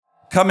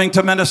coming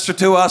to minister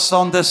to us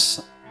on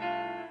this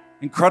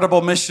incredible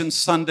Mission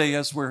Sunday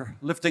as we're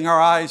lifting our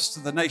eyes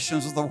to the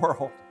nations of the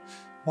world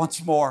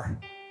once more.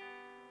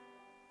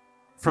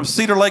 From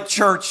Cedar Lake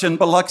Church in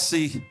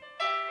Biloxi,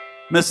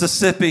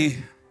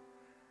 Mississippi,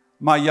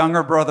 my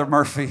younger brother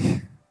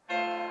Murphy.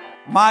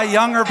 My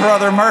younger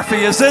brother Murphy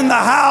is in the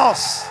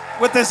house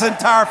with his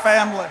entire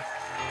family.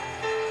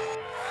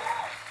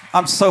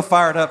 I'm so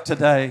fired up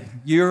today.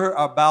 You're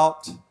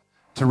about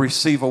to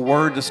receive a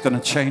word that's going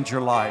to change your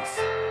life.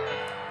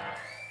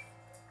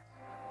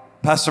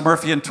 Pastor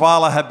Murphy and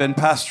Twyla have been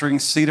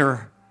pastoring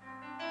Cedar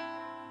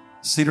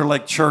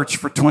Lake Church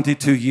for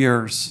 22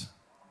 years.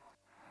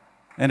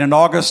 And in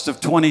August of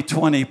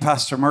 2020,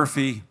 Pastor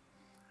Murphy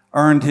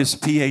earned his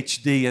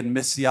PhD in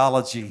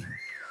missiology.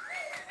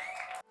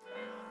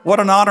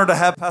 What an honor to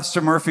have Pastor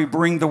Murphy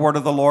bring the word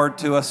of the Lord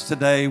to us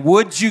today.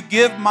 Would you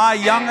give my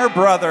younger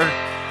brother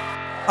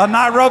a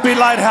Nairobi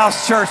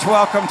Lighthouse Church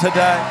welcome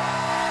today?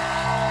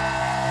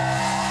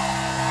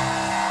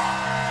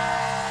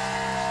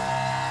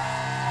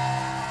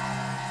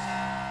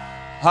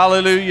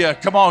 Hallelujah.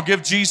 Come on,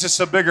 give Jesus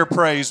a bigger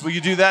praise. Will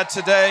you do that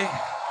today?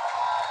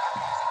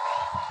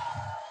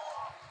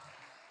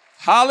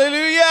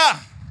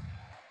 Hallelujah.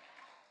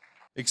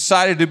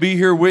 Excited to be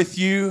here with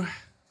you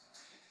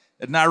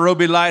at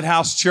Nairobi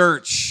Lighthouse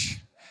Church.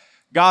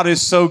 God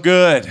is so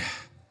good.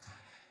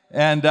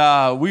 And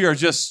we are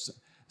just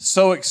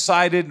so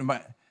excited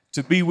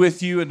to be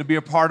with you and to be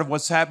a part of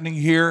what's happening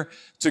here,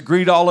 to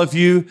greet all of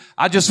you.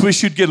 I just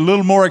wish you'd get a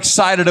little more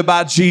excited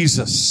about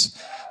Jesus.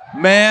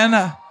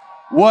 Man,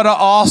 what an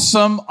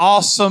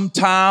awesome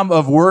time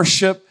of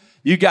worship.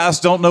 You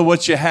guys don't know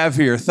what you have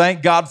here.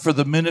 Thank God for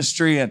the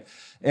ministry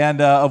and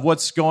of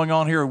what's going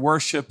on here in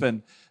worship,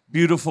 and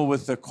beautiful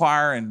with the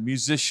choir and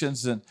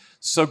musicians, and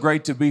so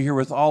great to be here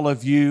with all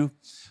of you.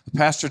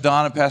 Pastor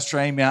Don and Pastor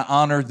Amy, I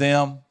honor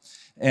them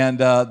and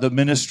the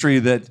ministry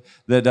that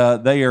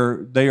they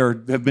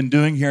have been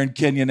doing here in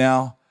Kenya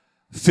now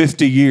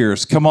 50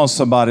 years. Come on,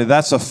 somebody.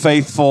 That's a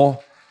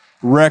faithful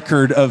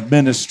record of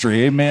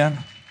ministry. Amen.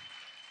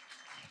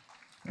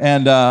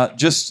 And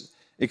just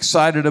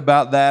excited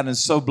about that, and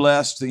so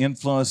blessed the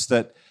influence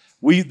that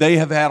they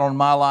have had on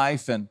my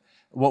life and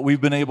what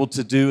we've been able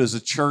to do as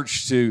a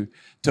church to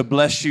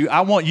bless you.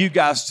 I want you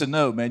guys to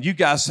know, man, you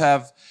guys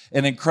have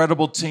an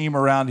incredible team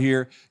around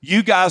here.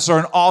 You guys are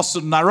an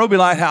awesome, Nairobi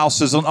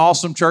Lighthouse is an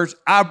awesome church.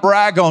 I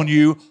brag on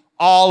you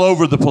all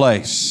over the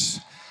place.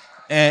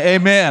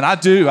 Amen. I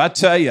do, I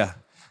tell you.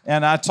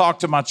 And I talk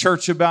to my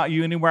church about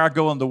you. Anywhere I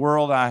go in the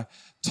world, I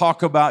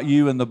talk about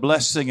you and the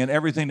blessing and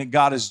everything that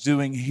God is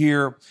doing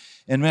here.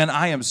 And man,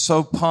 I am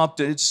so pumped.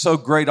 It's so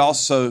great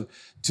also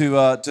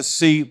to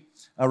see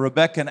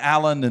Rebecca and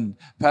Alan and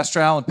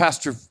Pastor Alan.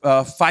 Pastor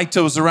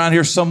Faito's around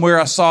here somewhere.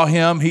 I saw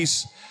him.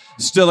 He's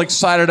still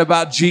excited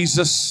about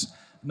Jesus.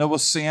 I know we'll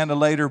see Anna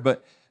later,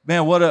 but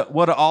man, what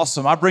a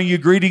awesome. I bring you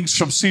greetings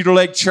from Cedar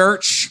Lake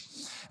Church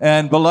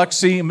and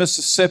Biloxi,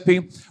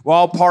 Mississippi. We're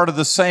all part of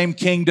the same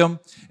kingdom.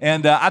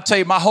 And I tell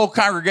you, my whole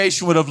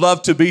congregation would have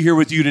loved to be here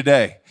with you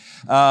today.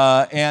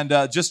 And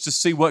just to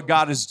see what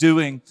God is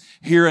doing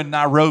here in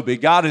Nairobi.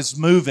 God is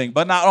moving,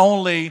 but not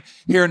only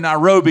here in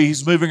Nairobi,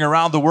 He's moving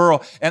around the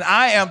world. And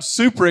I am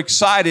super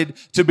excited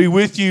to be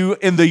with you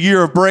in the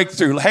year of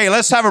breakthrough. Hey,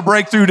 let's have a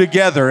breakthrough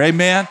together.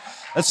 Amen.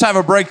 Let's have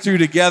a breakthrough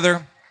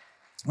together.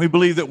 We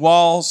believe that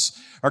walls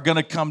are going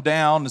to come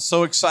down. And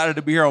so excited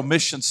to be here on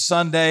Mission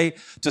Sunday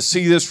to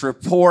see this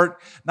report,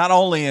 not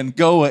only in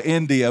Goa,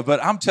 India,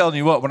 but I'm telling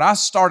you what, when I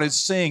started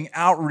seeing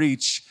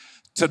outreach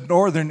to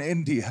northern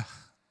India,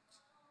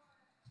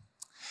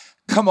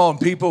 come on,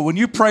 people, when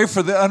you pray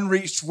for the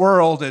unreached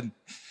world and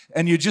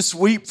you just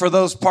weep for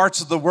those parts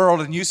of the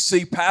world and you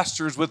see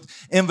pastors with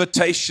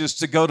invitations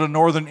to go to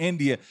northern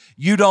India,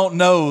 you don't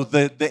know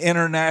the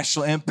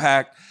international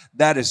impact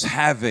that is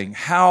having.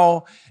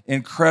 How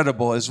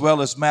incredible, as well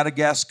as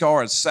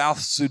Madagascar and South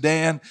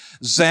Sudan,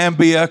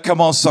 Zambia, come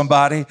on,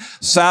 somebody,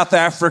 South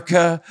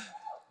Africa.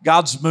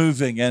 God's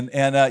moving,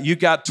 and you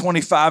got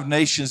 25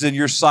 nations in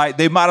your sight.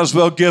 They might as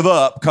well give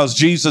up because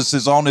Jesus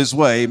is on His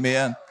way,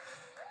 amen.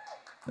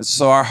 And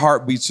so our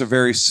heartbeats are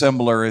very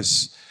similar,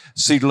 as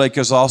Cedar Lake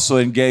is also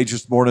engaged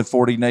with more than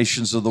 40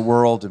 nations of the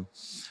world and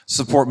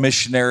support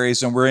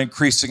missionaries, and we're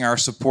increasing our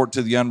support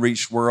to the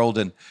unreached world,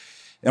 and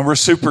we're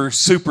super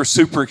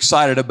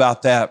excited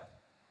about that.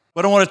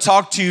 But I want to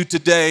talk to you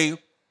today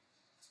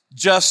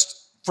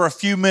just for a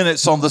few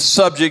minutes on the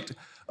subject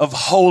of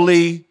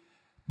holy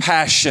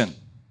passion.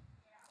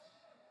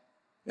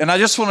 And I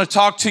just want to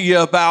talk to you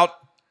about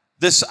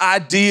this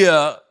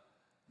idea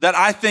that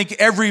I think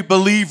every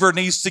believer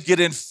needs to get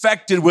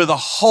infected with a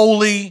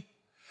holy,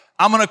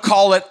 I'm going to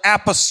call it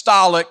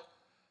apostolic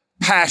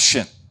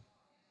passion.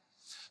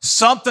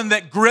 Something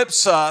that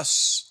grips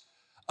us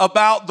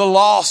about the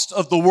lost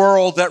of the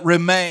world that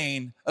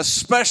remain,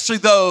 especially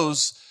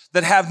those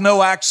that have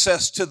no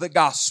access to the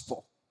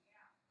gospel.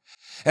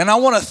 And I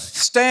want to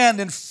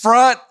stand in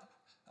front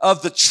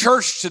of the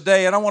church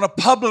today, and I want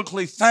to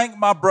publicly thank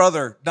my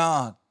brother,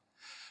 Don,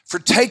 for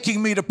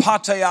taking me to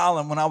Pattaya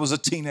Island when I was a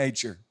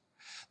teenager.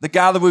 The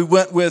guy that we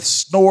went with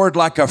snored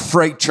like a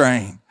freight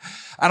train.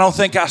 I don't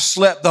think I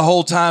slept the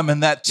whole time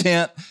in that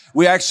tent.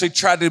 We actually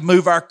tried to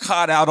move our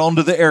cot out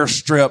onto the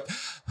airstrip.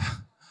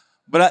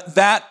 But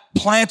that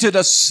planted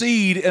a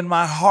seed in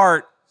my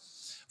heart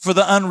for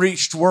the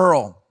unreached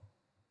world.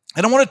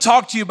 And I want to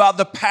talk to you about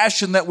the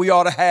passion that we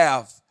ought to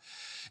have.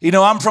 You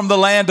know, I'm from the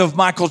land of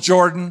Michael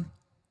Jordan,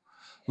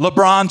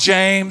 LeBron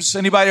James.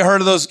 Anybody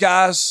heard of those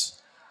guys?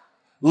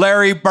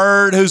 Larry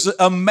Bird, who's an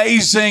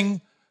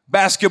amazing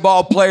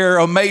basketball player,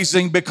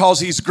 amazing because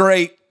he's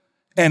great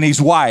and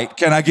he's white.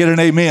 Can I get an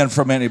amen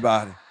from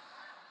anybody?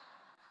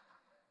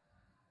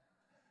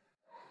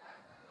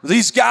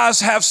 These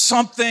guys have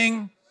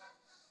something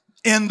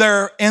in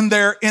their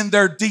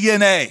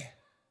DNA.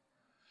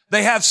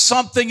 They have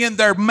something in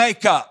their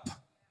makeup.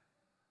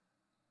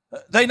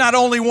 They not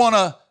only want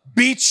to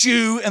beat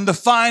you in the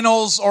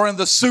finals or in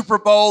the Super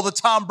Bowl, the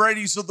Tom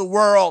Brady's of the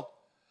world,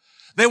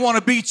 they want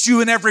to beat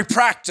you in every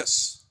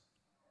practice.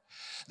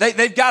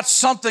 They've got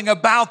something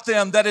about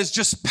them that is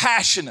just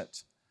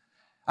passionate.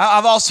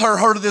 I've also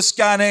heard of this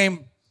guy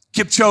named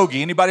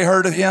Kipchoge. Anybody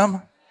heard of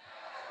him?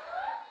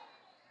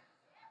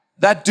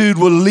 That dude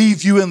will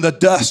leave you in the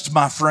dust,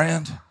 my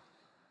friend.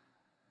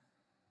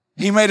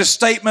 He made a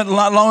statement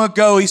not long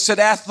ago. He said,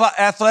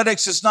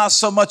 athletics is not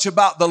so much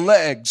about the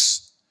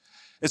legs.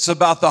 It's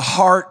about the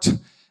heart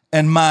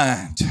and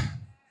mind.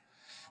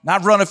 And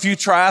I've run a few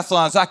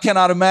triathlons. I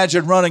cannot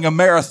imagine running a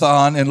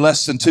marathon in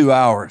less than 2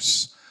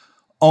 hours.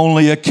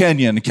 Only a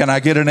Kenyan. Can I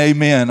get an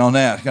amen on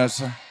that?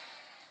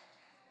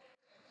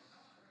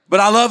 But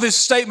I love his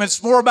statement.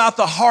 It's more about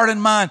the heart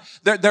and mind.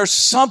 There's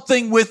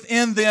something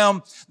within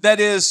them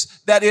that is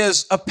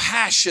a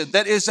passion,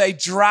 that is a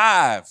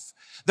drive.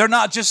 They're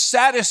not just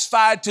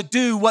satisfied to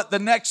do what the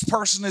next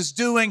person is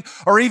doing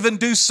or even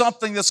do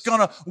something that's going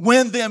to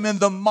win them in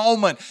the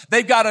moment.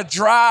 They've got a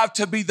drive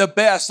to be the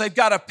best. They've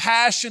got a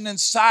passion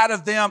inside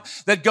of them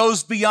that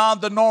goes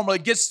beyond the normal.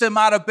 It gets them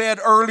out of bed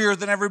earlier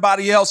than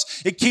everybody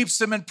else. It keeps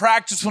them in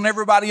practice when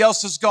everybody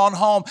else has gone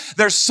home.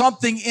 There's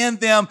something in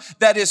them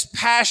that is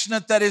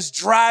passionate, that is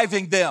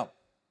driving them.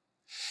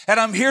 And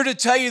I'm here to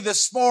tell you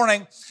this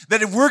morning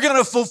that if we're going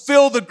to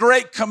fulfill the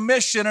Great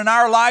Commission in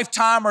our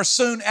lifetime or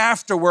soon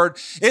afterward,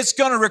 it's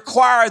going to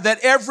require that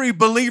every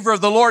believer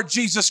of the Lord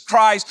Jesus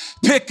Christ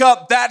pick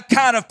up that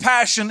kind of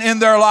passion in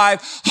their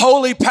life,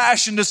 holy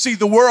passion to see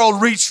the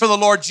world reach for the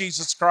Lord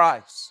Jesus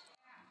Christ.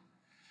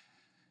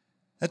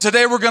 And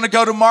today we're going to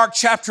go to Mark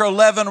chapter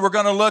 11. We're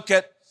going to look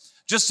at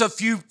just a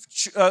few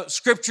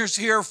scriptures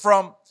here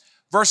from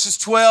verses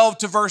 12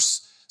 to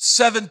verse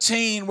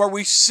 17 where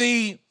we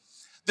see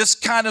this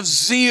kind of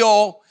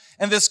zeal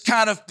and this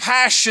kind of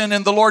passion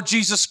in the Lord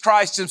Jesus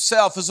Christ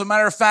himself. As a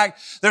matter of fact,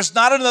 there's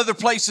not another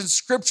place in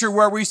Scripture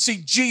where we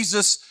see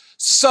Jesus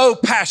so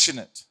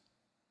passionate.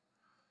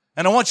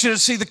 And I want you to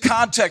see the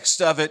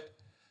context of it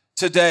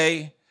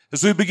today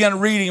as we begin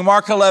reading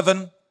Mark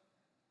 11,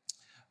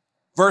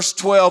 verse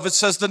 12. It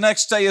says, the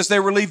next day as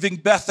they were leaving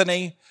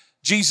Bethany,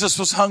 Jesus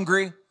was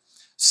hungry.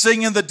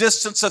 Seeing in the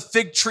distance a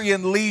fig tree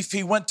and leaf,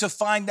 he went to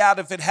find out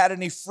if it had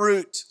any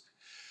fruit.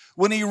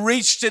 When he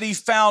reached it, he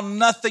found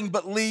nothing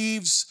but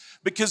leaves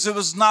because it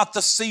was not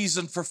the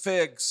season for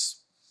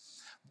figs.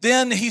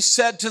 Then he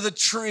said to the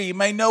tree,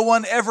 may no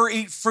one ever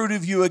eat fruit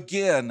of you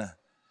again.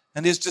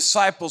 And his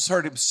disciples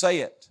heard him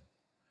say it.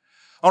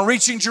 On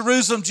reaching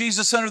Jerusalem,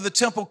 Jesus entered the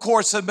temple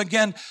courts and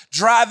began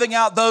driving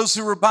out those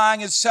who were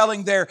buying and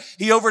selling there.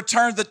 He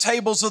overturned the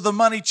tables of the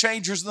money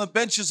changers and the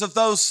benches of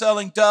those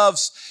selling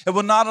doves and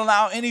would not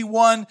allow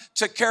anyone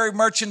to carry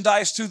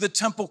merchandise through the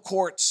temple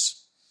courts.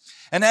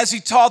 And as he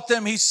taught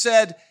them, he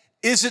said,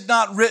 is it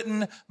not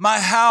written, my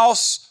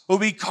house will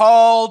be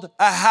called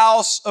a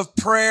house of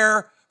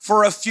prayer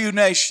for a few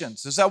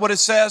nations? Is that what it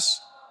says?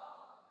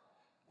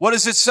 What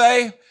does it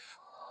say?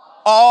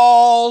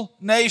 All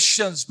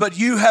nations, but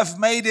you have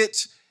made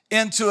it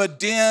into a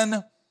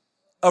den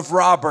of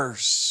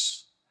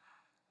robbers.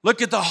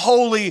 Look at the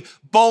holy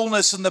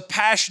boldness and the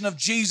passion of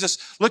Jesus.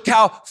 Look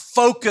how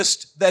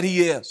focused that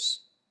he is.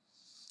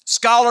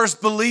 Scholars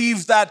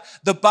believe that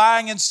the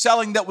buying and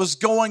selling that was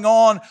going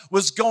on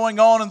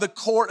in the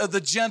court of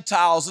the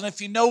Gentiles. And if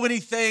you know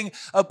anything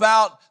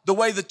about the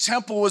way the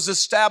temple was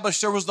established,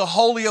 there was the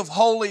Holy of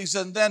Holies.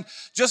 And then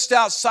just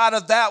outside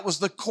of that was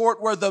the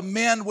court where the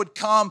men would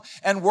come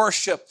and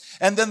worship.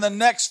 And then the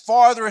next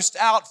farthest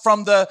out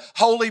from the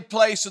holy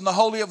place and the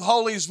Holy of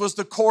Holies was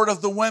the court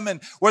of the women,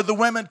 where the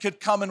women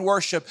could come and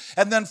worship.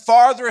 And then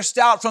farthest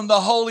out from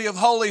the Holy of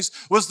Holies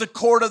was the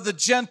court of the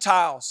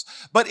Gentiles.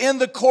 But in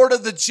the court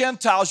of the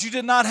Gentiles, you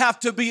did not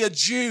have to be a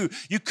Jew.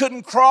 You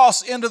couldn't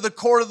cross into the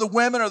court of the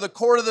women or the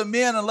court of the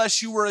men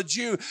unless you were a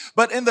Jew.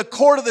 But in the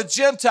court of the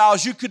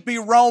Gentiles, you could be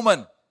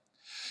Roman.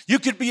 You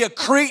could be a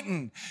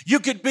Cretan. You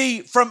could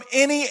be from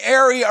any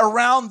area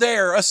around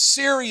there,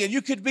 Assyrian.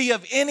 You could be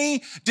of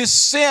any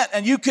descent,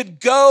 and you could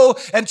go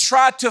and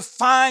try to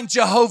find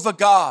Jehovah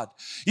God.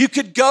 You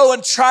could go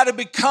and try to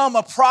become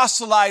a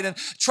proselyte and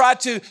try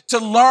to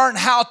learn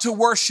how to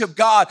worship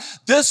God.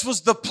 This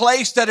was the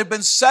place that had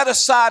been set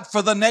aside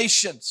for the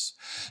nations.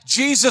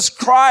 Jesus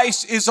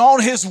Christ is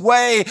on his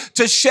way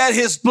to shed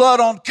his blood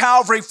on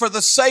Calvary for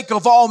the sake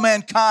of all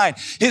mankind.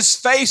 His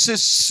face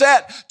is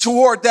set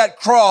toward that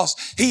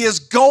cross. He is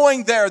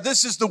going there.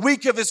 This is the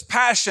week of his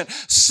passion.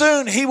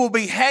 Soon he will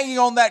be hanging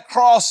on that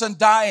cross and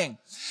dying.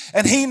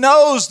 And he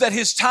knows that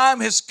his time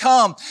has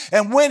come.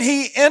 And when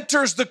he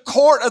enters the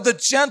court of the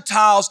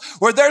Gentiles,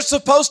 where they're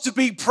supposed to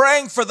be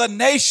praying for the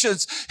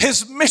nations,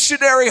 his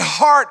missionary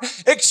heart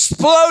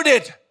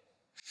exploded.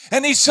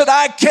 And he said,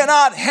 I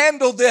cannot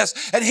handle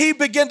this. And he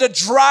began to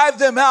drive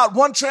them out.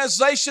 One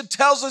translation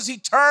tells us he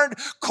turned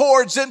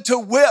cords into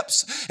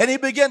whips and he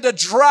began to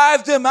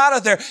drive them out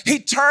of there. He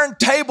turned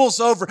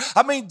tables over.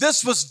 I mean,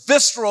 this was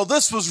visceral.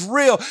 This was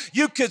real.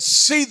 You could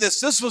see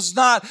this. This was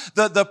not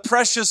the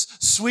precious,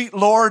 sweet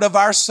Lord of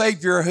our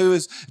Savior who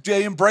is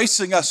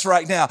embracing us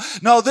right now.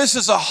 No, this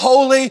is a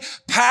holy,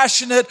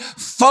 passionate,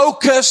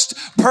 focused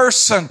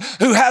person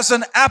who has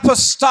an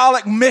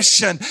apostolic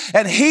mission.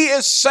 And he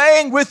is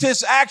saying with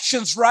his actions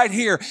right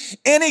here,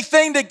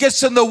 anything that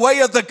gets in the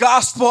way of the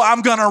gospel,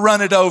 I'm going to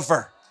run it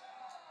over.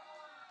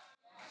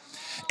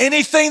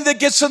 Anything that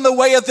gets in the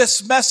way of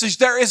this message,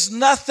 there is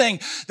nothing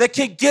that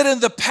can get in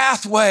the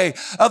pathway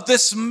of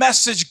this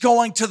message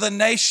going to the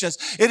nations.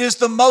 It is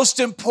the most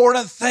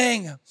important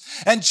thing.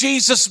 And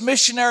Jesus'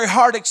 missionary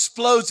heart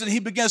explodes and he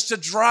begins to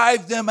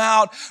drive them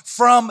out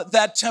from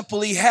that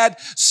temple. He had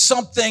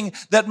something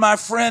that my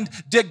friend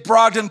Dick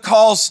Brogden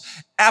calls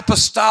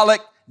apostolic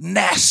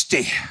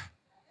nasty.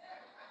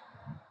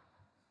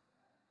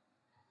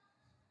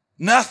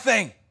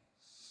 Nothing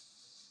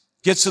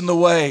gets in the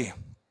way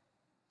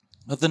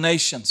of the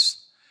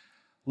nations.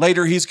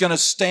 Later, he's going to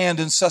stand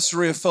in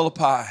Caesarea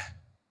Philippi.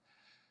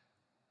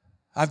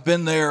 I've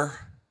been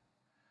there.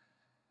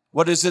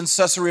 What is in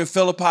Caesarea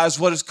Philippi is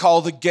what is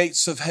called the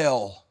gates of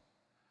hell.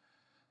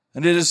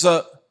 And it is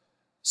a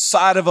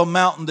side of a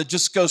mountain that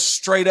just goes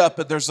straight up.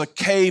 And there's a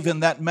cave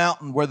in that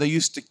mountain where they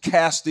used to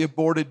cast the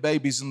aborted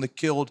babies and the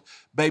killed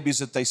babies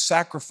that they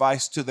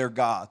sacrificed to their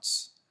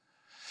gods.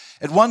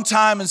 At one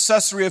time in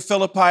Caesarea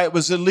Philippi, it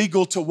was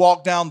illegal to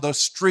walk down the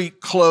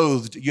street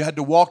clothed. You had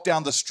to walk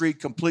down the street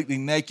completely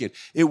naked.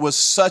 It was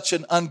such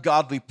an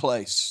ungodly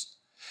place.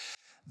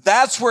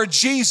 That's where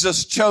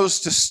Jesus chose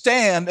to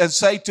stand and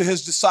say to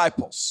his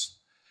disciples,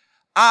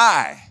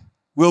 I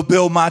will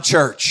build my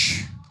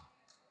church,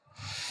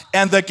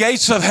 and the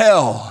gates of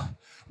hell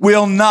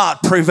will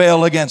not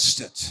prevail against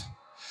it.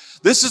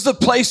 This is the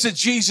place that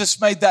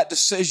Jesus made that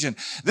decision.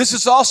 This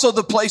is also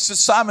the place that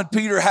Simon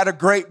Peter had a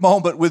great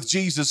moment with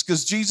Jesus,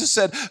 because Jesus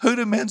said, who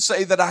do men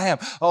say that I am?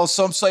 Oh,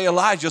 some say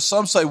Elijah,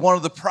 some say one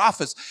of the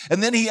prophets.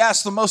 And then he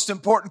asked the most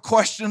important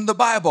question in the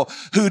Bible,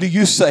 who do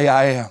you say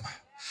I am?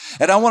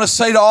 And I want to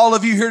say to all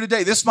of you here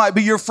today, this might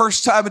be your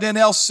first time at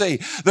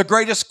NLC. The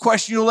greatest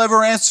question you'll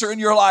ever answer in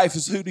your life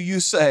is, who do you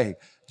say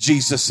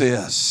Jesus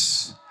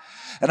is?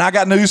 And I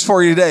got news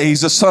for you today. He's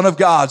the Son of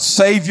God,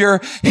 Savior,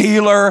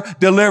 healer,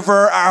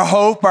 deliverer, our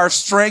hope, our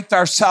strength,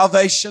 our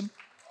salvation.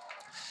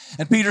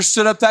 And Peter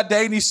stood up that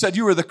day and he said,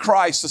 you are the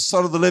Christ, the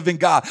Son of the living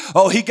God.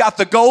 Oh, he got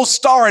the gold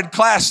star in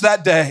class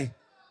that day.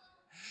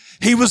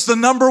 He was the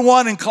number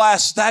one in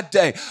class that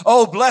day.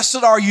 Oh,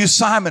 blessed are you,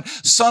 Simon,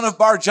 son of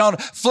Bar-Jonah.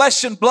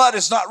 Flesh and blood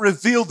has not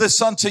revealed this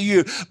unto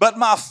you, but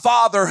my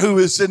Father who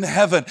is in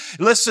heaven.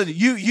 Listen,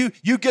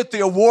 you get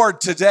the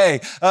award today,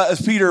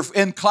 Peter,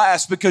 in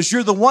class, because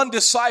you're the one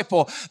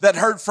disciple that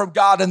heard from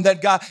God and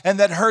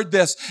that heard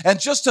this. And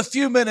just a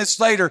few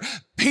minutes later,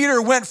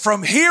 Peter went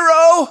from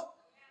hero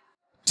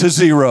to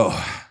zero.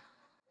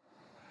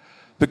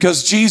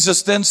 Because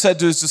Jesus then said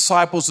to his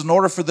disciples, in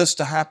order for this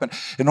to happen,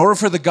 in order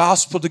for the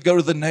gospel to go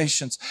to the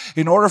nations,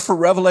 in order for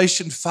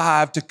Revelation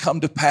 5 to come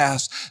to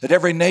pass, that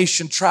every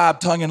nation, tribe,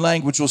 tongue, and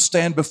language will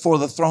stand before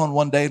the throne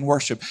one day and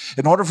worship.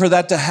 In order for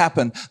that to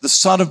happen, the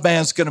Son of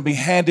Man is going to be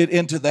handed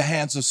into the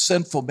hands of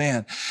sinful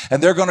men,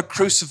 and they're going to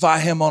crucify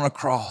him on a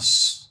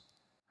cross.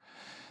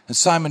 And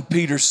Simon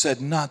Peter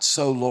said, not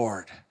so,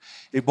 Lord.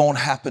 It won't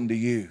happen to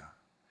you.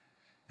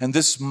 And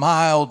this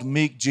mild,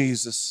 meek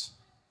Jesus,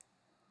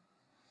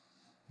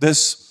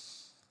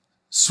 this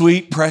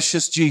sweet,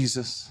 precious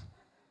Jesus,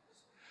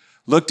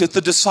 looked at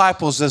the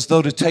disciples as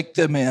though to take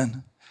them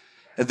in,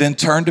 and then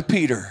turned to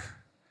Peter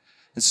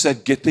and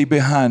said, get thee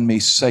behind me,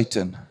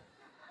 Satan.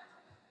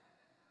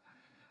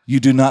 You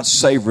do not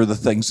savor the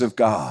things of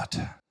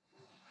God.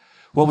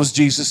 What was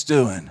Jesus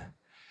doing?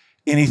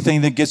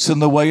 Anything that gets in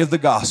the way of the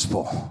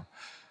gospel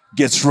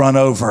gets run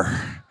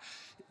over.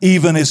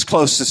 Even his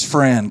closest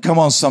friend. Come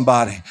on,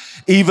 somebody.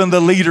 Even the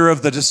leader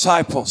of the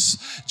disciples.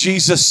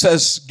 Jesus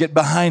says, get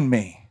behind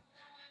me.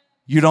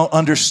 You don't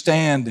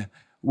understand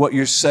what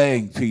you're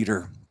saying,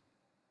 Peter.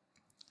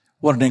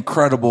 What an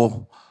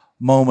incredible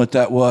moment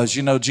that was.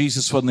 You know,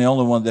 Jesus wasn't the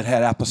only one that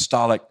had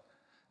apostolic,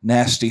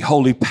 nasty,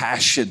 holy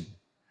passion.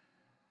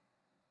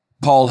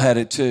 Paul had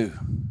it too.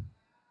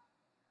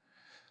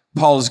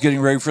 Paul is getting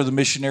ready for the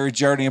missionary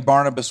journey, and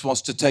Barnabas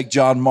wants to take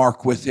John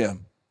Mark with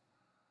him.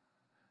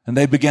 And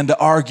they began to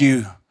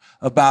argue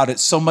about it,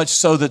 so much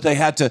so that they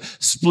had to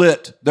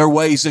split their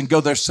ways and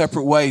go their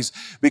separate ways,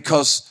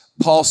 because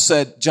Paul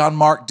said, John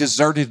Mark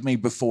deserted me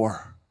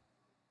before.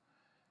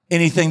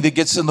 anything that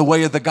gets in the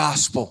way of the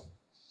gospel.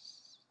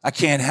 I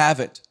can't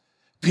have it.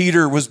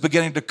 Peter was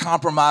beginning to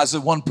compromise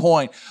at one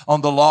point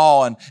on the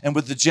law and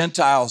with the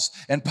Gentiles.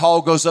 And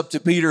Paul goes up to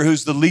Peter,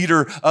 who's the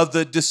leader of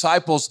the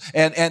disciples,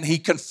 and he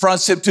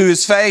confronts him to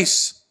his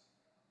face.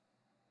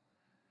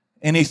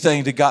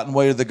 Anything that got in the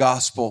way of the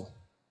gospel,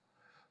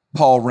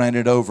 Paul ran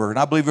it over. And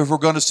I believe if we're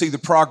going to see the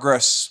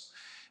progress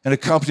and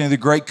accompanying the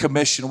Great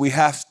Commission, we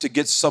have to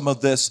get some of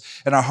this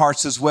in our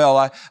hearts as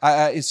well.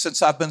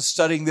 Since I've been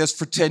studying this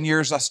for 10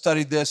 years, I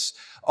studied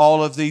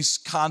all of these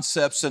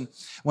concepts. And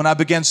when I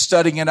began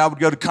studying it, I would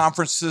go to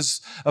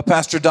conferences.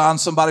 Pastor Don,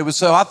 somebody would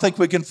say, I think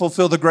we can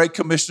fulfill the Great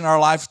Commission in our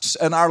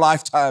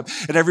lifetime.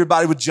 And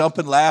everybody would jump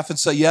and laugh and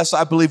say, yes,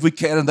 I believe we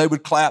can. And they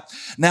would clap.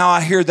 Now I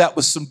hear that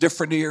with some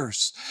different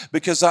ears,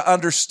 because I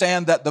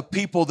understand that the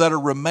people that are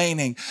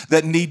remaining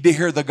that need to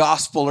hear the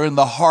gospel are in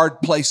the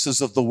hard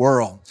places of the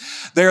world.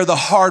 They're the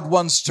hard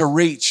ones to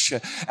reach.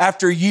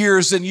 After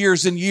years and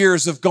years and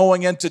years of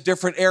going into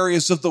different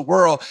areas of the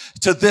world,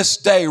 to this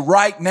day,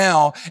 right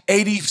now,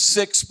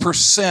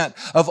 86%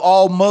 of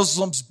all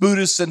Muslims,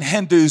 Buddhists, and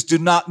Hindus do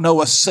not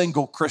know a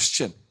single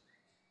Christian.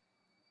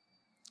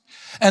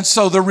 And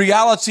so the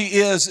reality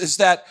is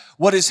that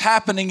what is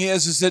happening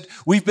is that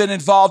we've been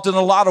involved in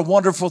a lot of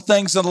wonderful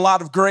things and a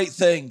lot of great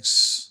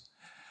things.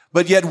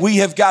 But yet we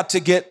have got to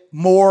get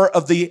more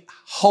of the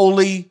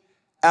holy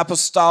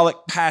apostolic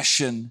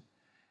passion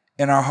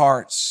in our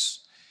hearts.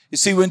 You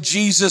see, when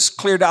Jesus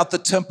cleared out the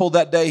temple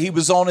that day, he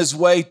was on his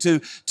way to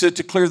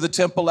clear the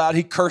temple out.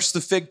 He cursed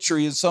the fig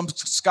tree. And some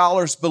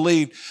scholars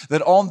believe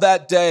that on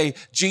that day,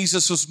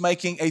 Jesus was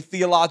making a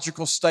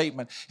theological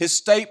statement. His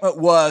statement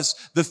was,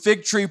 the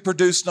fig tree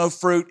produced no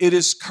fruit. It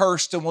is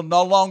cursed and will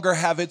no longer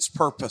have its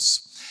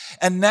purpose.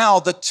 And now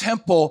the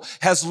temple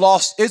has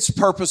lost its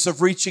purpose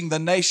of reaching the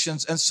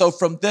nations. And so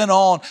from then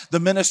on, the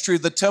ministry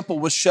of the temple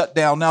was shut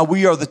down. Now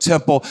we are the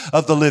temple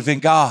of the living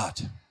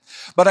God.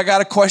 But I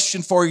got a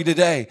question for you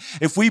today.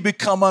 If we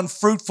become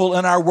unfruitful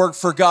in our work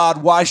for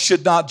God, why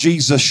should not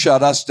Jesus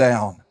shut us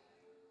down?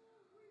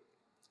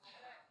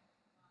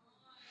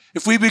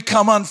 If we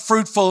become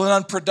unfruitful and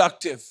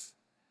unproductive,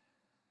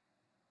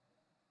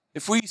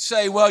 if we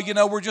say, well,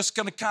 we're just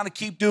going to kind of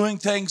keep doing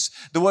things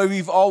the way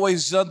we've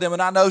always done them.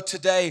 And I know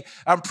today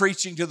I'm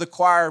preaching to the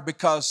choir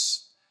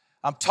because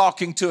I'm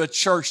talking to a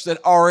church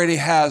that already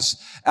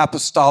has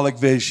apostolic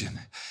vision.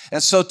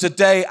 And so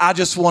today, I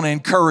just want to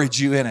encourage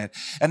you in it.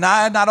 And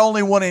I not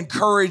only want to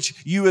encourage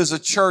you as a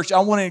church, I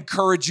want to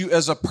encourage you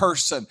as a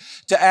person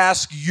to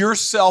ask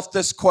yourself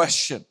this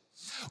question.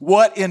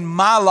 What in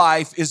my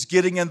life is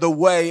getting in the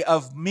way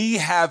of me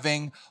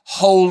having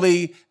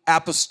holy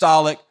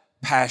apostolic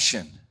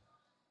passion?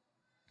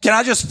 Can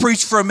I just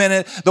preach for a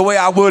minute the way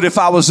I would if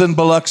I was in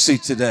Biloxi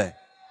today?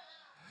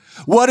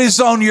 What is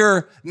on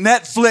your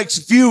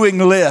Netflix viewing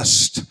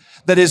list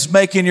that is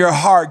making your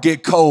heart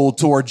get cold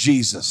toward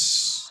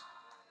Jesus?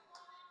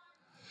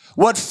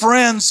 What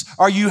friends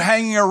are you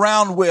hanging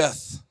around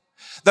with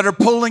that are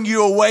pulling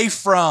you away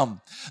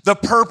from the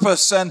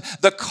purpose and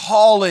the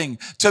calling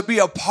to be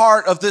a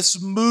part of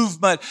this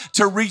movement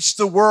to reach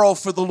the world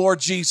for the Lord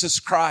Jesus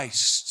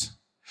Christ?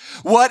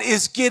 What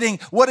is getting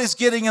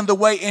in the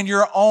way in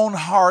your own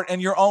heart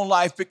and your own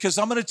life? Because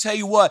I'm going to tell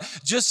you what,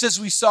 just as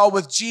we saw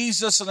with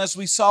Jesus and as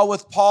we saw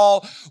with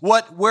Paul,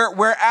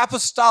 where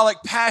apostolic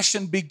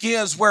passion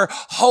begins, where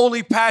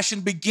holy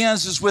passion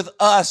begins is with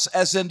us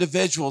as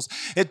individuals.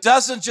 It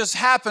doesn't just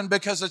happen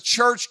because a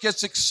church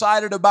gets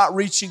excited about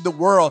reaching the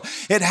world.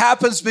 It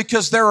happens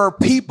because there are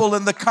people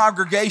in the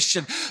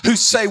congregation who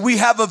say, we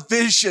have a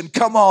vision,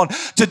 come on,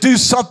 to do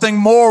something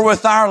more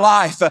with our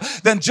life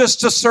than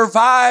just to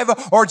survive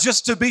or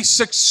just to be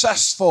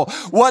successful.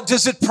 What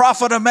does it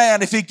profit a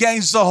man if he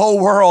gains the whole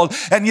world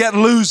and yet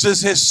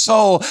loses his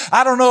soul?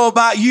 I don't know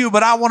about you,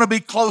 but I want to be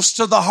close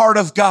to the heart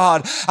of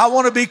God. I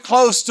want to be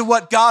close to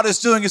what God is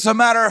doing. As a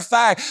matter of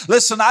fact,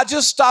 listen, I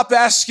just stopped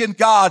asking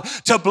God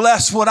to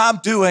bless what I'm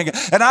doing,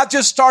 and I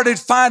just started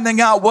finding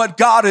out what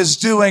God is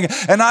doing,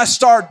 and I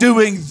start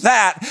doing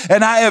that,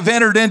 and I have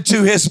entered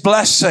into his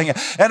blessing.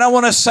 And I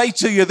want to say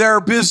to you, there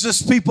are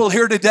business people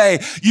here today.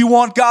 You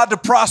want God to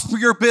prosper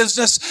your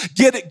business?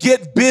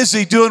 Get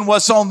busy doing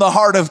what's on the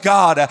heart of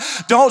God.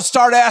 Don't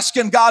start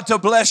asking God to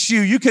bless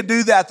you. You can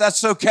do that.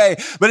 That's okay.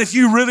 But if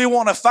you really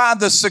want to find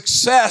the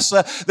success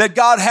that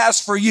God has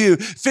for you,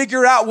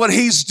 figure out what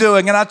he's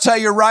doing. And I tell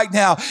you right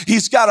now,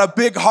 he's got a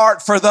big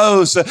heart for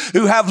those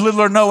who have little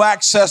or no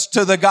access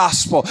to the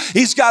gospel.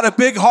 He's got a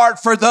big heart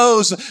for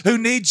those who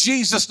need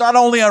Jesus, not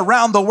only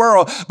around the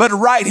world, but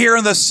right here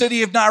in the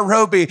city of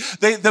Nairobi.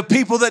 The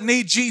people that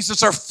need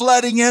Jesus are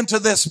flooding into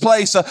this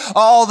place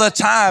all the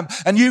time.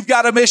 And you've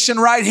got a mission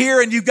right here,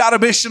 and you've got a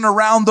mission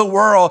around the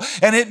world.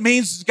 And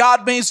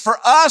God means for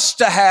us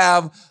to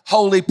have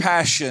holy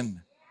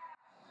passion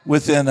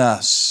within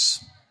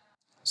us.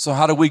 So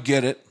how do we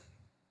get it?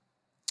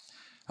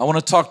 I want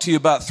to talk to you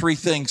about 3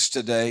 things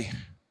today.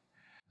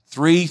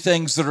 3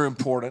 things that are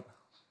important.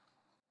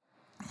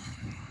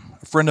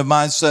 A friend of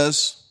mine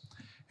says,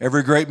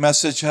 every great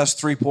message has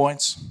 3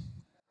 points.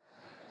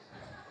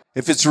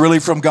 If it's really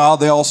from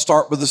God, they all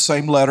start with the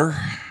same letter.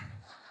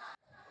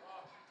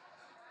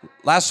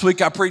 Last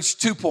week I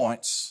preached 2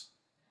 points.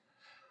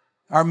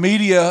 Our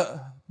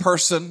media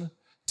person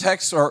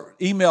texted or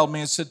emailed me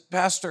and said,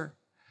 Pastor,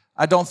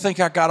 I don't think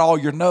I got all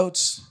your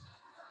notes.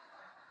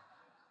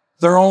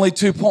 There are only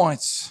 2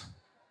 points.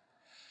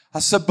 I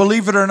said,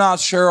 believe it or not,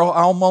 Cheryl,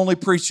 I'm only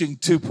preaching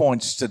 2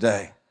 points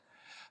today.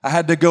 I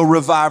had to go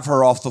revive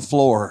her off the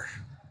floor.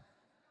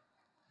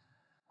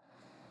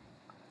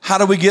 How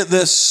do we get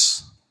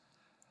this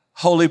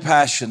holy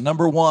passion?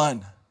 Number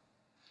 1,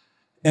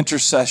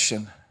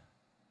 intercession.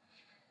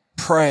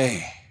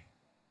 Pray.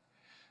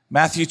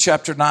 Matthew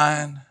chapter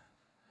 9,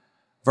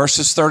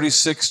 verses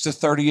 36 to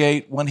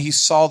 38. When he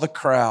saw the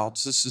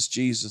crowds, this is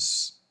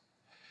Jesus,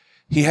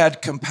 he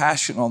had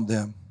compassion on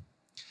them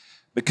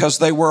because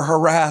they were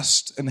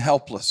harassed and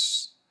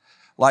helpless,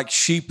 like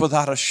sheep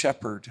without a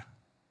shepherd.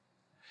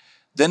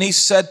 Then he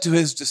said to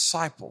his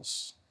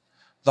disciples,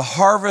 the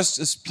harvest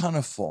is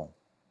plentiful,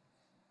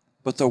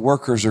 but the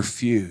workers are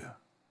few.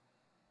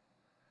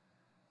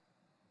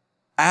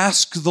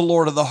 Ask the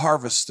Lord of the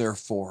harvest,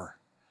 therefore,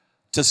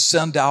 to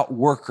send out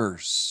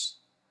workers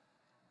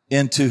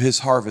into his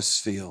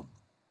harvest field.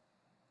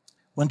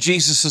 When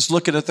Jesus is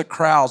looking at the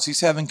crowds,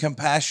 he's having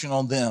compassion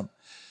on them.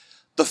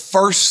 The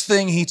first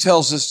thing he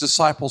tells his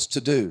disciples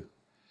to do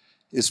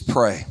is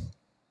pray.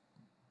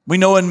 We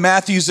know in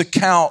Matthew's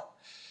account,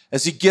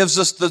 as he gives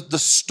us the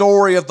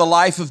story of the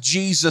life of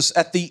Jesus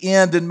at the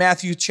end in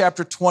Matthew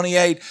chapter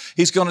 28,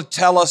 he's going to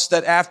tell us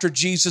that after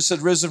Jesus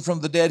had risen from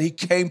the dead, he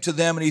came to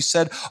them and he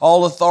said,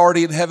 all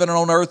authority in heaven and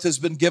on earth has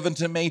been given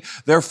to me,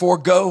 therefore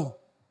go.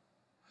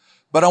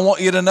 But I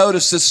want you to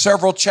notice that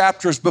several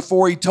chapters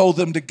before he told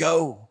them to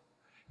go,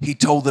 he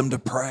told them to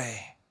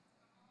pray.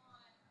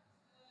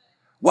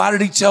 Why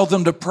did he tell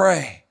them to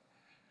pray?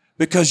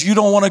 Because you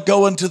don't want to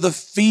go into the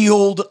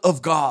field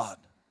of God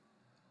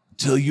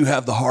till you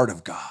have the heart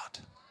of God.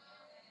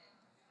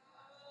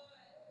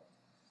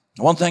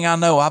 One thing I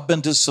know, I've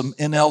been to some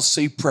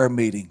NLC prayer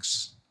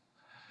meetings,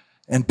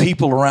 and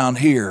people around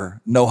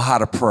here know how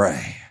to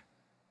pray.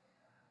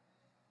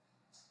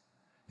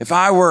 If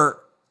I were,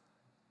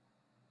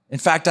 in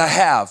fact, I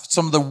have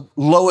some of the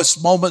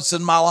lowest moments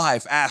in my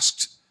life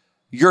asked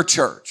your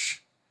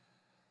church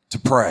to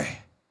pray.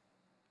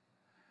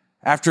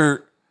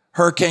 After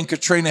Hurricane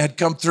Katrina had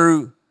come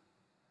through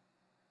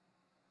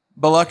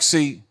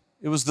Biloxi,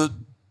 it was a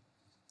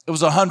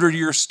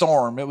 100-year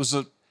storm. It was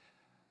a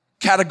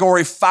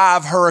Category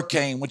 5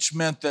 hurricane, which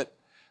meant that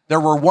there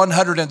were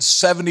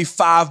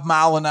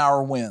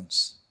 175-mile-an-hour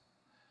winds.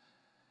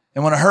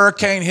 And when a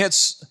hurricane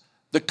hits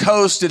the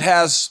coast, it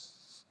has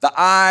the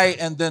eye,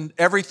 and then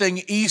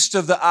everything east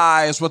of the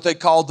eye is what they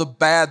call the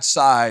bad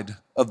side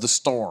of the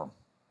storm,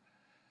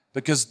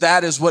 because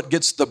that is what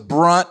gets the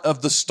brunt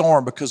of the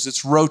storm, because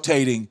it's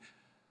rotating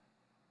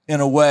in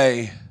a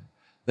way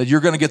that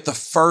you're going to get the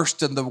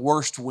first and the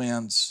worst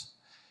winds.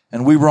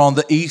 And we were on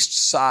the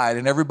east side,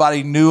 and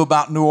everybody knew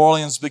about New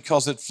Orleans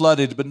because it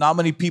flooded, but not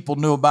many people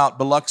knew about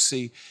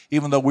Biloxi,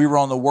 even though we were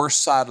on the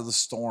worst side of the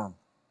storm.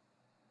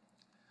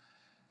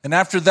 And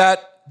after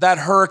that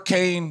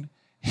hurricane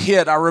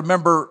hit, I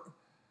remember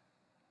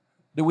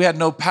that we had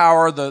no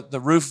power. The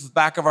roof,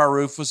 back of our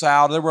roof was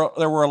out. There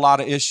were a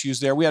lot of issues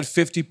there. We had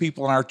 50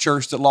 people in our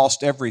church that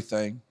lost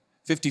everything.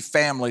 50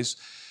 families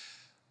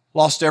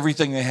lost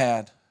everything they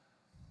had.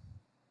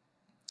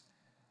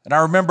 And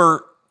I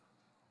remember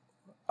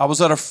I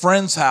was at a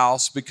friend's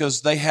house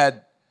because they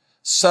had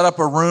set up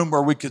a room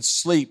where we could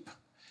sleep.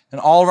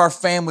 And all of our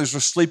families were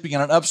sleeping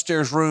in an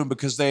upstairs room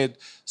because they had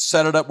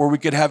set it up where we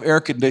could have air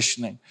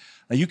conditioning.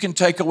 Now, you can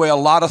take away a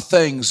lot of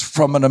things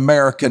from an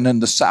American in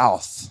the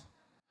South,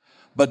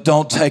 but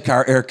don't take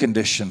our air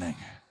conditioning.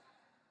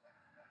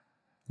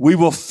 We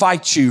will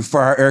fight you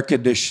for our air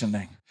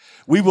conditioning.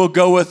 We will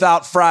go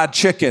without fried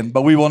chicken,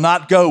 but we will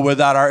not go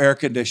without our air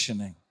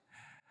conditioning.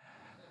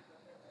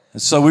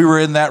 And so we were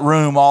in that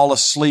room all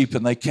asleep,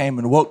 and they came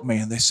and woke me,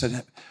 and they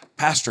said,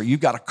 Pastor, you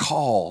got a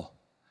call.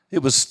 It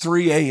was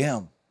 3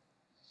 a.m.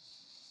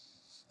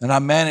 And I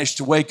managed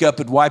to wake up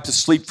and wipe the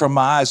sleep from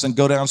my eyes and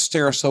go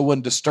downstairs so I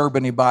wouldn't disturb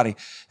anybody.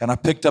 And I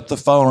picked up the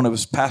phone, and it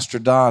was Pastor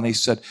Don. He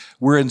said,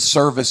 we're in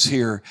service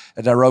here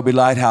at Nairobi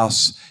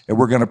Lighthouse, and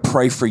we're going to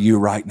pray for you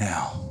right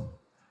now.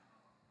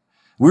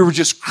 We were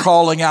just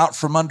crawling out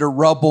from under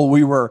rubble.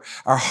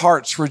 Our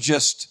hearts were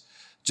just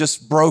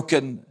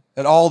broken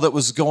at all that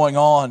was going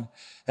on.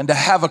 And to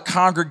have a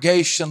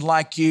congregation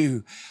like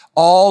you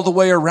all the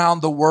way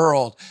around the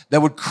world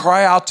that would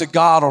cry out to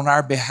God on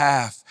our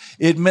behalf,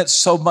 it meant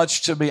so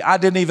much to me. I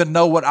didn't even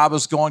know what I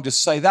was going to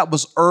say. That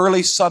was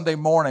early Sunday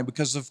morning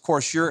because, of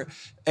course, you're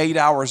 8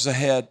 hours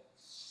ahead.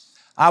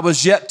 I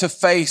was yet to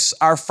face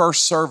our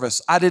first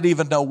service. I didn't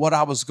even know what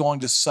I was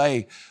going to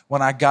say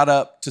when I got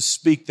up to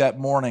speak that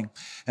morning.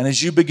 And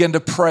as you begin to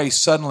pray,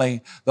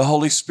 suddenly the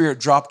Holy Spirit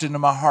dropped into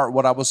my heart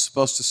what I was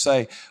supposed to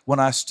say when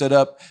I stood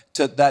up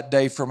to that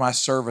day for my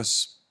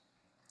service.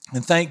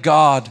 And thank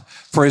God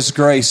for His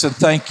grace, and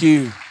thank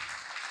you.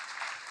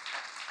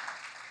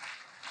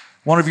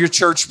 One of your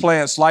church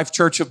plants, Life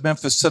Church of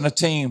Memphis, sent a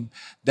team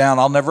down.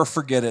 I'll never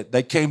forget it.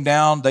 They came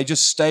down. They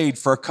just stayed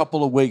for a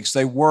couple of weeks.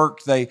 They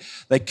worked. They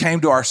came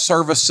to our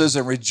services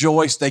and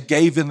rejoiced. They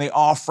gave in the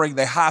offering.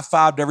 They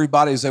high-fived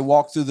everybody as they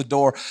walked through the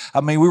door.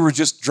 I mean, we were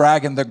just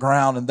dragging the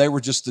ground, and they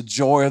were just the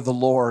joy of the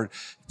Lord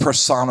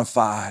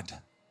personified.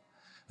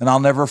 And I'll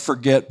never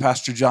forget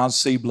Pastor John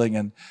Siebling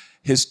and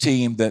his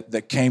team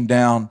that came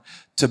down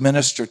to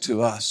minister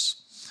to us.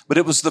 But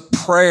it was the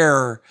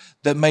prayer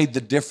that made the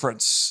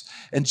difference.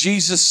 And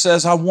Jesus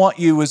says, I want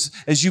you,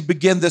 as you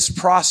begin this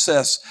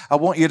process, I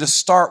want you to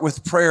start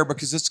with prayer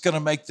because it's going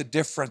to make the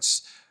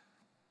difference.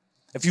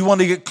 If you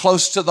want to get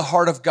close to the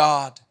heart of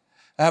God,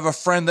 I have a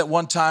friend that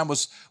one time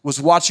was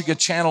watching a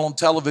channel on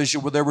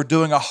television where they were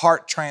doing a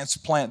heart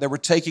transplant. They were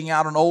taking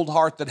out an old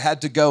heart that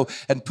had to go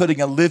and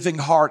putting a living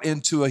heart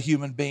into a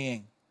human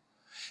being.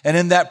 And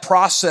in that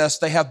process,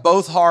 they have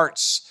both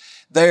hearts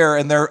there,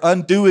 and they're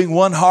undoing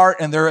one heart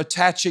and they're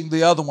attaching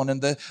the other one, and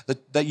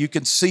that you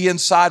can see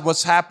inside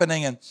what's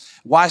happening. And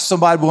why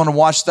somebody would want to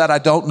watch that, I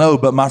don't know,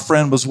 but my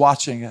friend was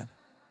watching it.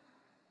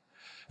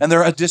 And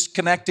they're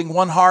disconnecting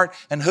one heart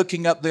and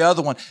hooking up the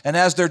other one. And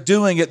as they're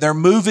doing it, they're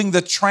moving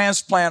the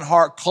transplant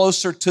heart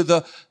closer to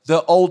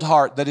the old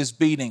heart that is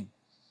beating.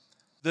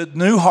 The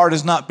new heart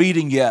is not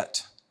beating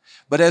yet.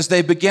 But as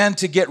they begin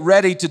to get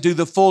ready to do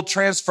the full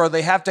transfer,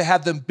 they have to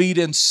have them beat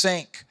in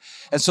sync.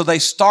 And so they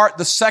start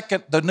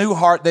the new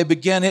heart, they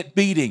begin it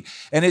beating.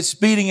 And it's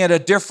beating at a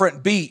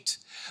different beat.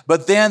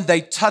 But then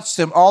they touch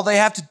them. All they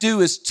have to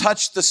do is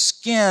touch the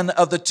skin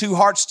of the two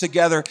hearts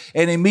together,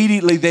 and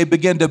immediately they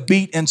begin to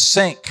beat in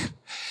sync.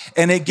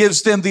 And it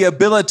gives them the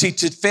ability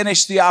to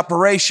finish the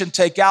operation,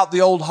 take out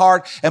the old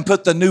heart, and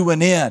put the new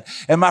one in.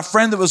 And my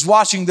friend that was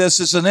watching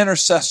this is an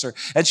intercessor.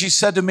 And she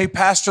said to me,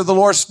 Pastor, the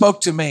Lord spoke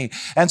to me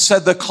and said,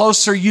 the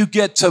closer you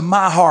get to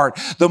my heart,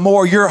 the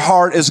more your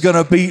heart is going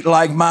to beat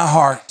like my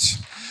heart.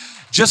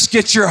 Just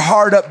get your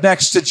heart up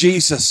next to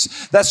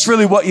Jesus. That's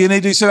really what you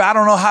need to do. So I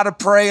don't know how to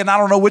pray and I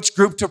don't know which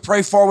group to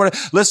pray for.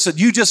 Listen,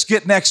 you just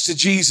get next to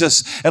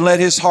Jesus and let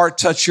his heart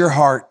touch your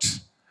heart.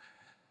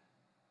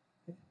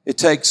 It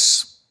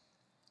takes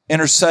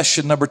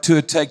intercession. Number 2,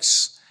 it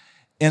takes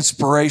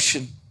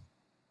inspiration.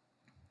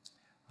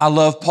 I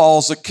love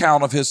Paul's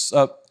account of his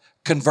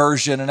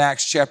conversion in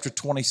Acts chapter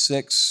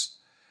 26.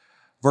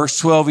 Verse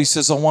 12, he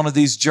says, on one of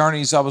these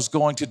journeys, I was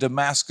going to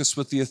Damascus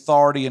with the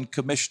authority and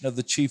commission of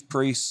the chief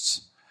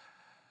priests.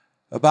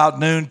 About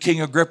noon,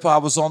 King Agrippa, I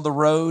was on the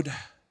road.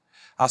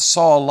 I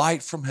saw a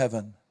light from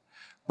heaven,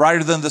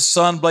 brighter than the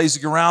sun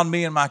blazing around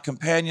me and my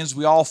companions.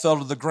 We all fell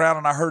to the ground,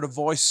 and I heard a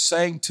voice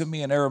saying to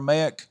me in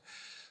Aramaic,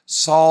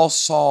 Saul,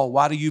 Saul,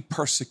 why do you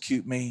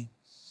persecute me?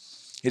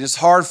 It is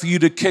hard for you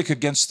to kick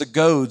against the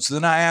goads.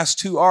 Then I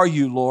asked, who are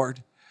you,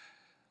 Lord?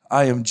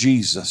 I am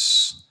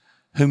Jesus,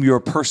 whom you are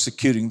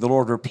persecuting. The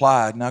Lord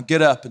replied, now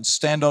get up and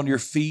stand on your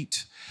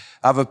feet.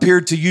 I've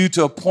appeared to you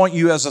to appoint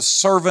you as a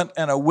servant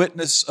and a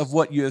witness of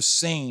what you have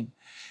seen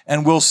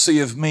and will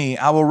see of me.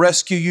 I will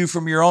rescue you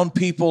from your own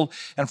people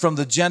and from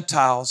the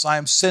Gentiles. I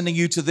am sending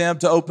you to them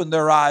to open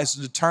their eyes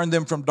and to turn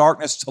them from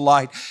darkness to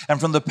light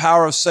and from the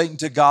power of Satan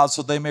to God,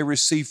 so they may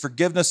receive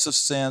forgiveness of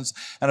sins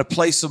and a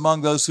place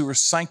among those who are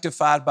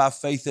sanctified by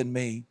faith in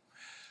me.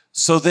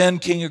 So then,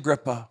 King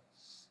Agrippa,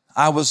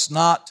 I was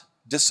not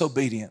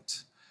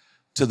disobedient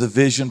to the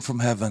vision from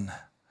heaven.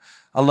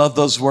 I love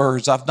those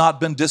words. I've not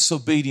been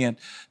disobedient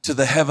to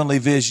the heavenly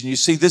vision. You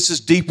see, this is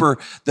deeper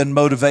than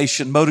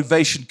motivation.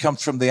 Motivation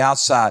comes from the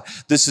outside.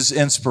 This is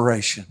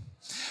inspiration.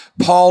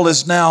 Paul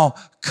is now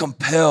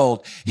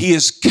compelled. He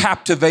is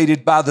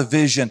captivated by the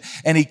vision,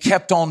 and he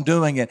kept on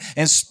doing it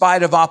in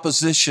spite of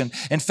opposition.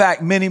 In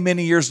fact, many,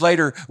 many years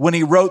later, when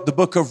he wrote the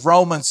book of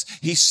Romans,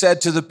 he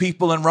said to the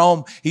people in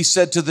Rome, he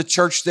said to the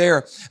church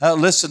there,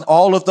 listen,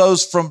 all of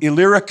those from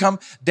Illyricum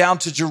down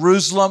to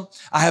Jerusalem,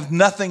 I have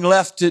nothing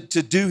left to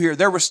do here.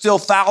 There were still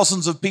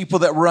thousands of people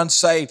that were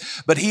unsaved,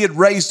 but he had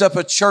raised up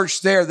a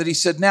church there that he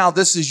said, now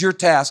this is your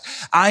task.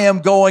 I am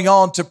going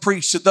on to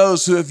preach to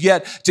those who have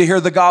yet to hear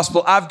the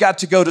gospel. I've got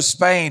to go to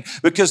Spain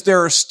because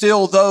there are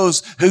still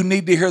those who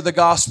need to hear the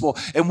gospel.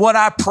 And what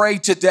I pray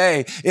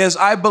today is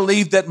I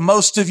believe that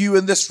most of you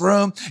in this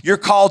room, you're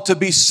called to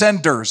be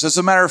senders. As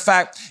a matter of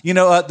fact,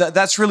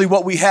 that's really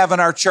what we have in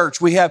our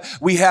church. We have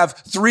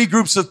 3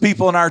 groups of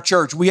people in our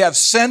church. We have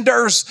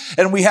senders,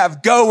 and we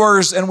have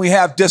goers, and we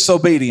have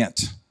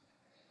disobedient.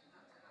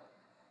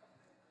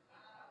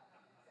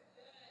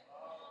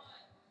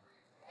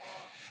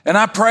 And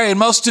I pray, and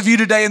most of you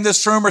today in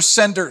this room are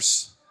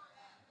senders.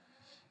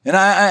 And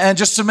in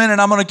just a minute,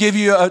 I'm going to give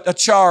you a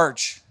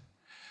charge.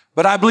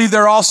 But I believe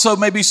there are also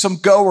maybe some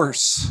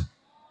goers.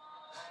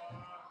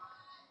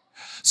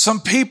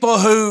 Some people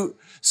who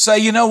say,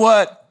 you know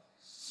what?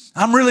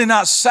 I'm really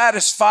not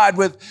satisfied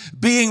with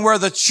being where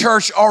the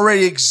church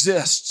already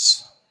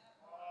exists.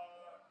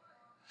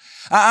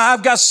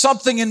 I've got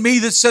something in me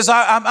that says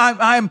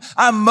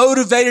I'm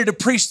motivated to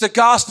preach the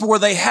gospel where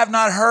they have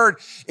not heard.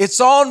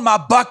 It's on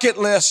my bucket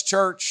list,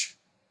 church.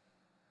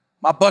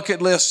 My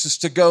bucket list is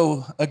to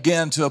go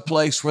again to a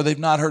place where they've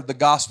not heard the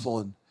gospel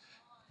and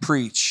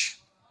preach.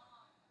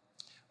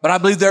 But I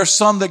believe there are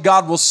some that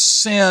God will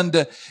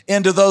send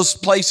into those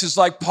places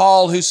like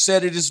Paul, who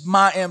said, it is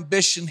my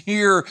ambition.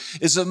 Here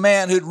is a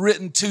man who'd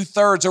written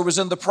 2/3 or was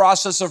in the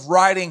process of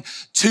writing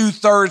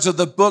 2/3 of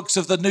the books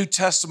of the New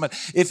Testament.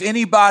 If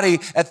anybody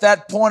at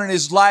that point in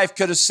his life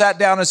could have sat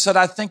down and said,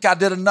 I think I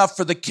did enough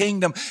for the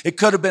kingdom, it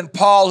could have been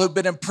Paul, who'd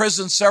been in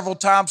prison several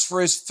times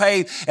for his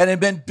faith and had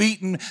been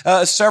beaten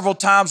several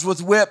times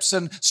with whips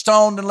and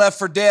stoned and left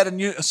for dead,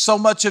 and so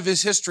much of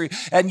his history.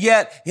 And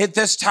yet at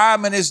this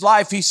time in his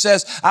life, he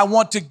says, I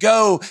want to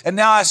go, and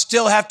now I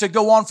still have to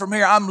go on from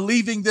here. I'm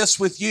leaving this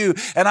with you.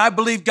 And I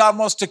believe God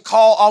wants to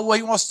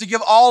He wants to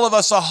give all of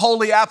us a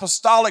holy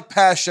apostolic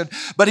passion,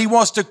 but He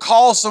wants to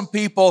call some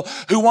people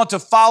who want to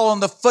follow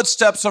in the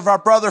footsteps of our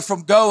brother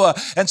from Goa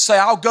and say,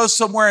 I'll go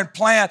somewhere and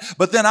plant,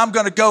 but then I'm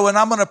going to go and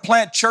I'm going to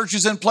plant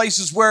churches in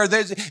places where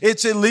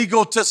it's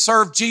illegal to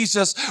serve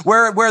Jesus,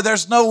 where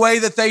there's no way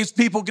that these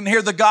people can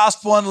hear the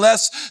gospel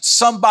unless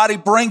somebody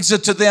brings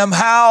it to them.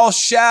 How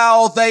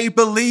shall they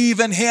believe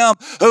in Him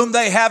whom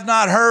they have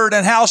not heard?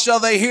 And how shall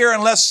they hear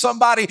unless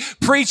somebody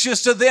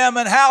preaches to them?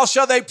 And how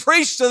shall they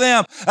preach to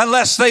them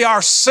unless they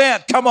are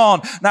sent? Come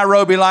on,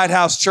 Nairobi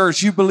Lighthouse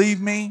Church, you believe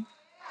me?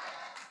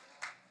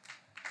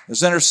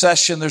 There's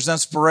intercession, there's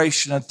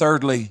inspiration, and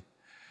thirdly,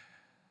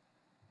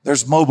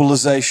 there's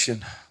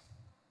mobilization.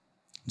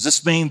 Does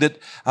this mean that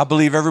I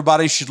believe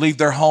everybody should leave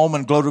their home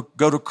and go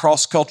to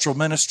cross-cultural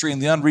ministry in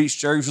the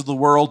unreached areas of the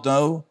world?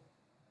 No.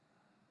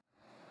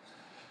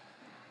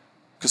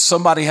 Because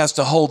somebody has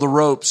to hold the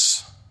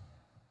ropes.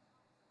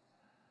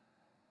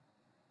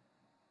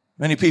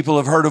 Many people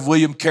have heard of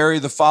William Carey,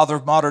 the father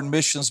of modern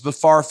missions, but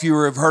far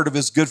fewer have heard of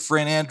his good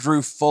friend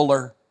Andrew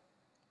Fuller.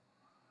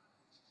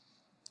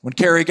 When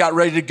Carey got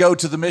ready to go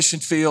to the mission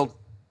field,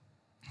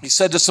 he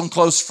said to some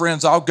close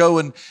friends, I'll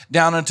go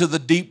down into the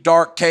deep,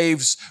 dark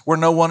caves where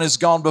no one has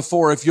gone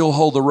before if you'll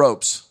hold the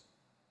ropes.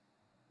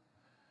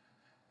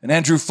 And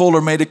Andrew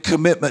Fuller made a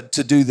commitment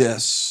to do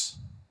this.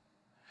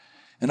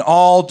 And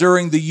all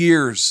during the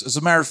years, as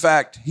a matter of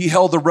fact, he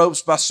held the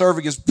ropes by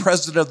serving as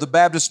president of the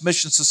Baptist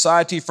Mission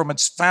Society from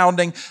its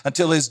founding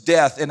until his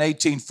death in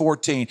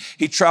 1814.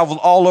 He traveled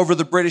all over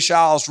the British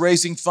Isles,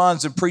 raising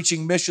funds and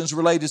preaching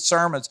missions-related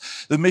sermons.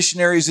 The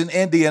missionaries in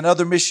India and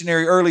other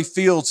missionary early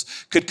fields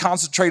could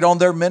concentrate on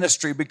their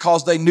ministry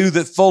because they knew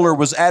that Fuller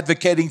was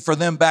advocating for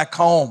them back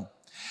home.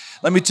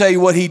 Let me tell you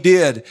what he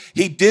did.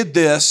 He did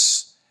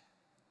this.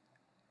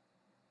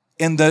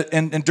 And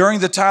during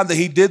the time that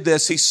he did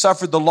this, he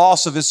suffered the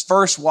loss of his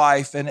first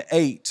wife and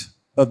 8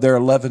 of their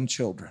 11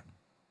 children.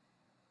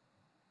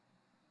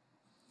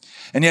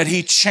 And yet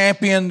he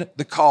championed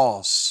the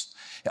cause.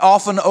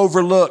 Often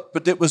overlooked,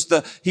 but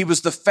he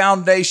was the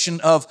foundation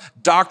of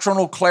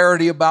doctrinal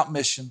clarity about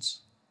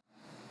missions.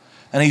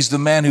 And he's the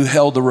man who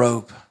held the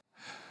rope.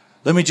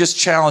 Let me just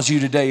challenge you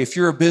today. If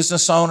you're a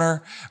business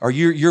owner or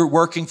you're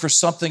working for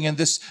something in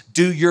this,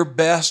 do your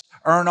best.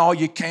 Earn all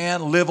you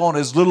can, live on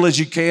as little as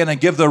you can, and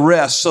give the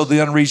rest so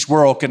the unreached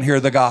world can hear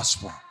the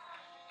gospel.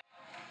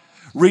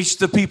 Reach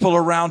the people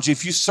around you.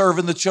 If you serve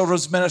in the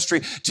children's ministry,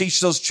 teach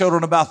those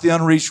children about the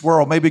unreached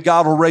world. Maybe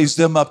God will raise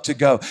them up to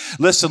go.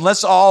 Listen,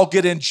 let's all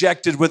get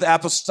injected with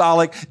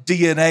apostolic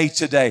DNA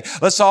today.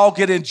 Let's all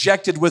get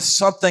injected with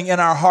something in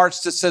our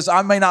hearts that says,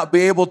 I may not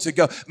be able to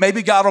go.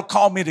 Maybe God will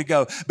call me to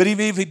go. But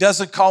even if He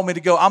doesn't call me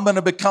to go, I'm going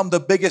to become the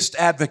biggest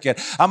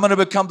advocate. I'm going to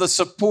become the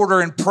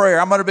supporter in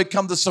prayer. I'm going to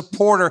become the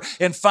supporter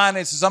in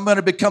finances. I'm going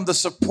to become the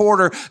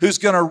supporter who's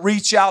going to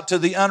reach out to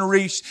the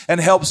unreached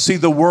and help see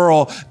the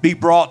world be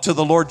brought to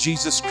the Lord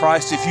Jesus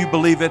Christ. If you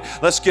believe it,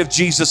 let's give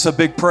Jesus a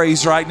big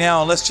praise right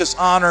now, and let's just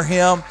honor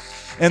Him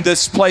in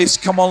this place.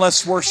 Come on,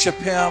 let's worship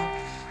Him.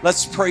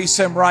 Let's praise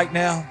Him right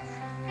now.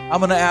 I'm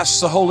going to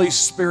ask the Holy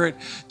Spirit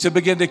to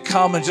begin to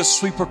come and just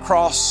sweep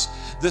across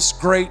this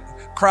great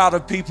crowd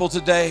of people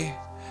today.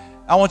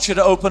 I want you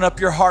to open up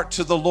your heart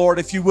to the Lord.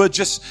 If you would,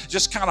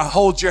 just kind of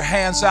hold your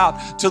hands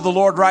out to the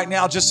Lord right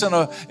now, just in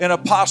a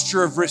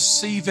posture of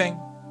receiving.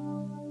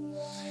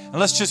 And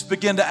let's just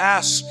begin to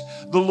ask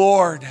the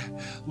Lord,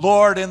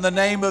 in the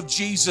name of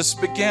Jesus,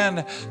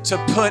 begin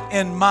to put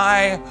in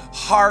my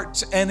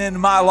heart and in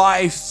my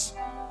life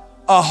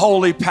a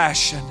holy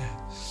passion.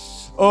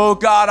 Oh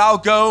God, I'll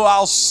go,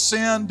 I'll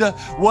send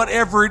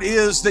whatever it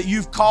is that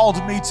you've called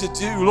me to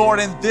do. Lord,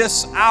 in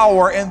this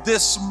hour, in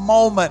this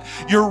moment,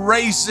 you're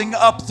raising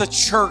up the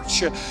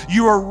church.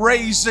 You are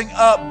raising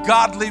up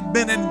godly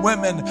men and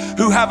women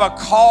who have a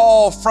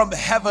call from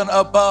heaven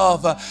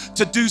above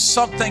to do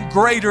something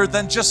greater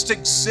than just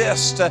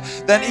exist,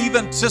 than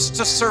even just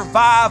to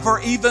survive or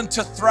even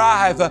to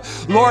thrive.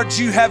 Lord,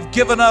 you have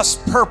given us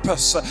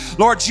purpose.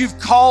 Lord, you've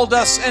called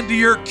us into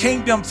your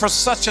kingdom for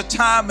such a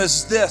time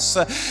as this.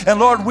 And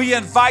Lord, we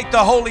invite the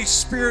Holy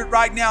Spirit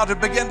right now to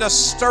begin to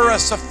stir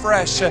us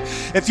afresh.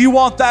 If you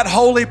want that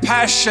holy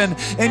passion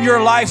in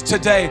your life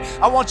today,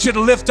 I want you to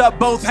lift up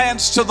both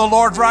hands to the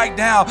Lord right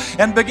now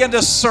and begin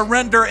to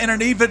surrender in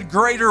an even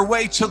greater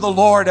way to the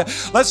Lord.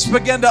 Let's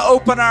begin to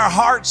open our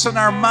hearts and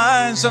our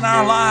minds and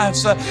our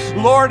lives.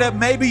 Lord,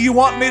 maybe you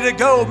want me to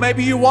go.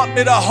 Maybe you want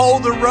me to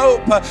hold the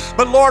rope.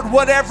 But Lord,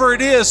 whatever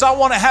it is, I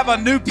want to have a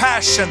new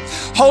passion.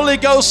 Holy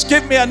Ghost,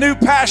 give me a new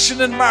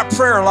passion in my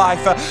prayer life.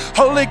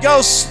 Holy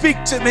Ghost, speak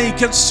to me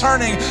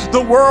concerning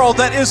the world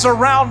that is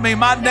around me,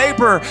 my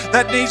neighbor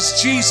that needs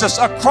Jesus,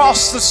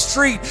 across the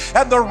street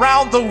and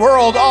around the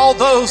world, all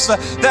those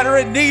that are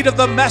in need of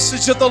the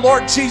message of the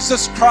Lord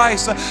Jesus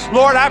Christ.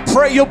 Lord, I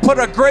pray you'll put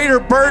a greater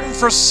burden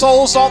for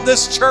souls on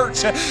this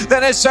church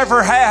than it's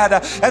ever had,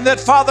 and that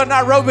Father,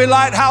 Nairobi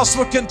Lighthouse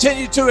will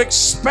continue to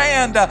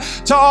expand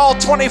to all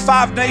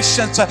 25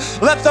 nations.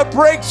 Let the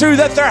breakthrough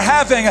that they're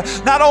having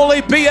not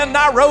only be in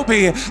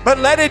Nairobi, but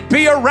let it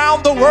be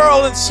around the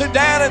world, in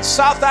Sudan and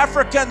South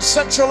Africa and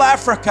Central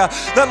Africa.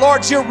 That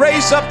Lord, you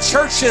raise up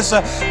churches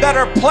that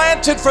are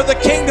planted for the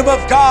kingdom of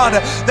God,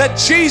 that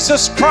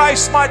Jesus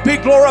Christ might be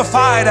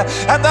glorified,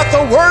 and that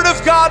the word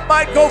of God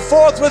might go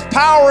forth with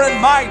power and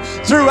might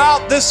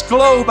throughout this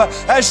globe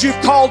as you've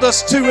called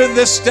us to in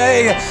this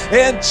day,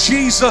 in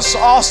Jesus'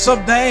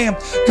 awesome name.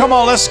 Come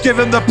on, let's give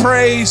him the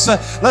praise.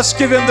 Let's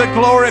give him the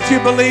glory if you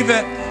believe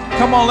it.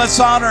 Come on, let's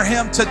honor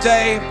him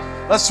today.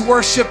 Let's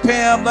worship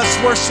him. Let's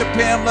worship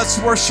him. Let's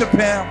worship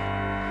him.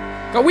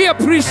 Can we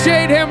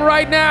appreciate him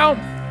right now?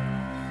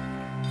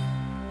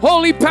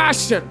 Holy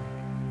passion.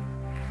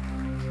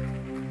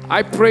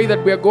 I pray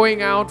that we are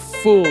going out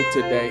full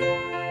today.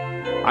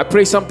 I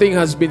pray something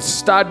has been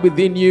stirred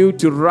within you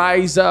to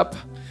rise up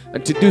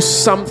and to do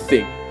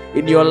something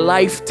in your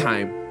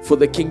lifetime for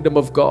the kingdom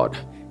of God.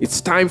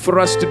 It's time for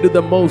us to do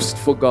the most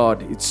for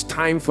God. It's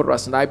time for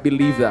us, and I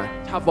believe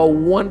that. Have a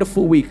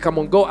wonderful week. Come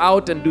on, go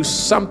out and do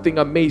something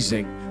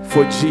amazing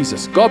for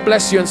Jesus. God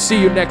bless you, and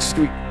see you next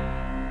week.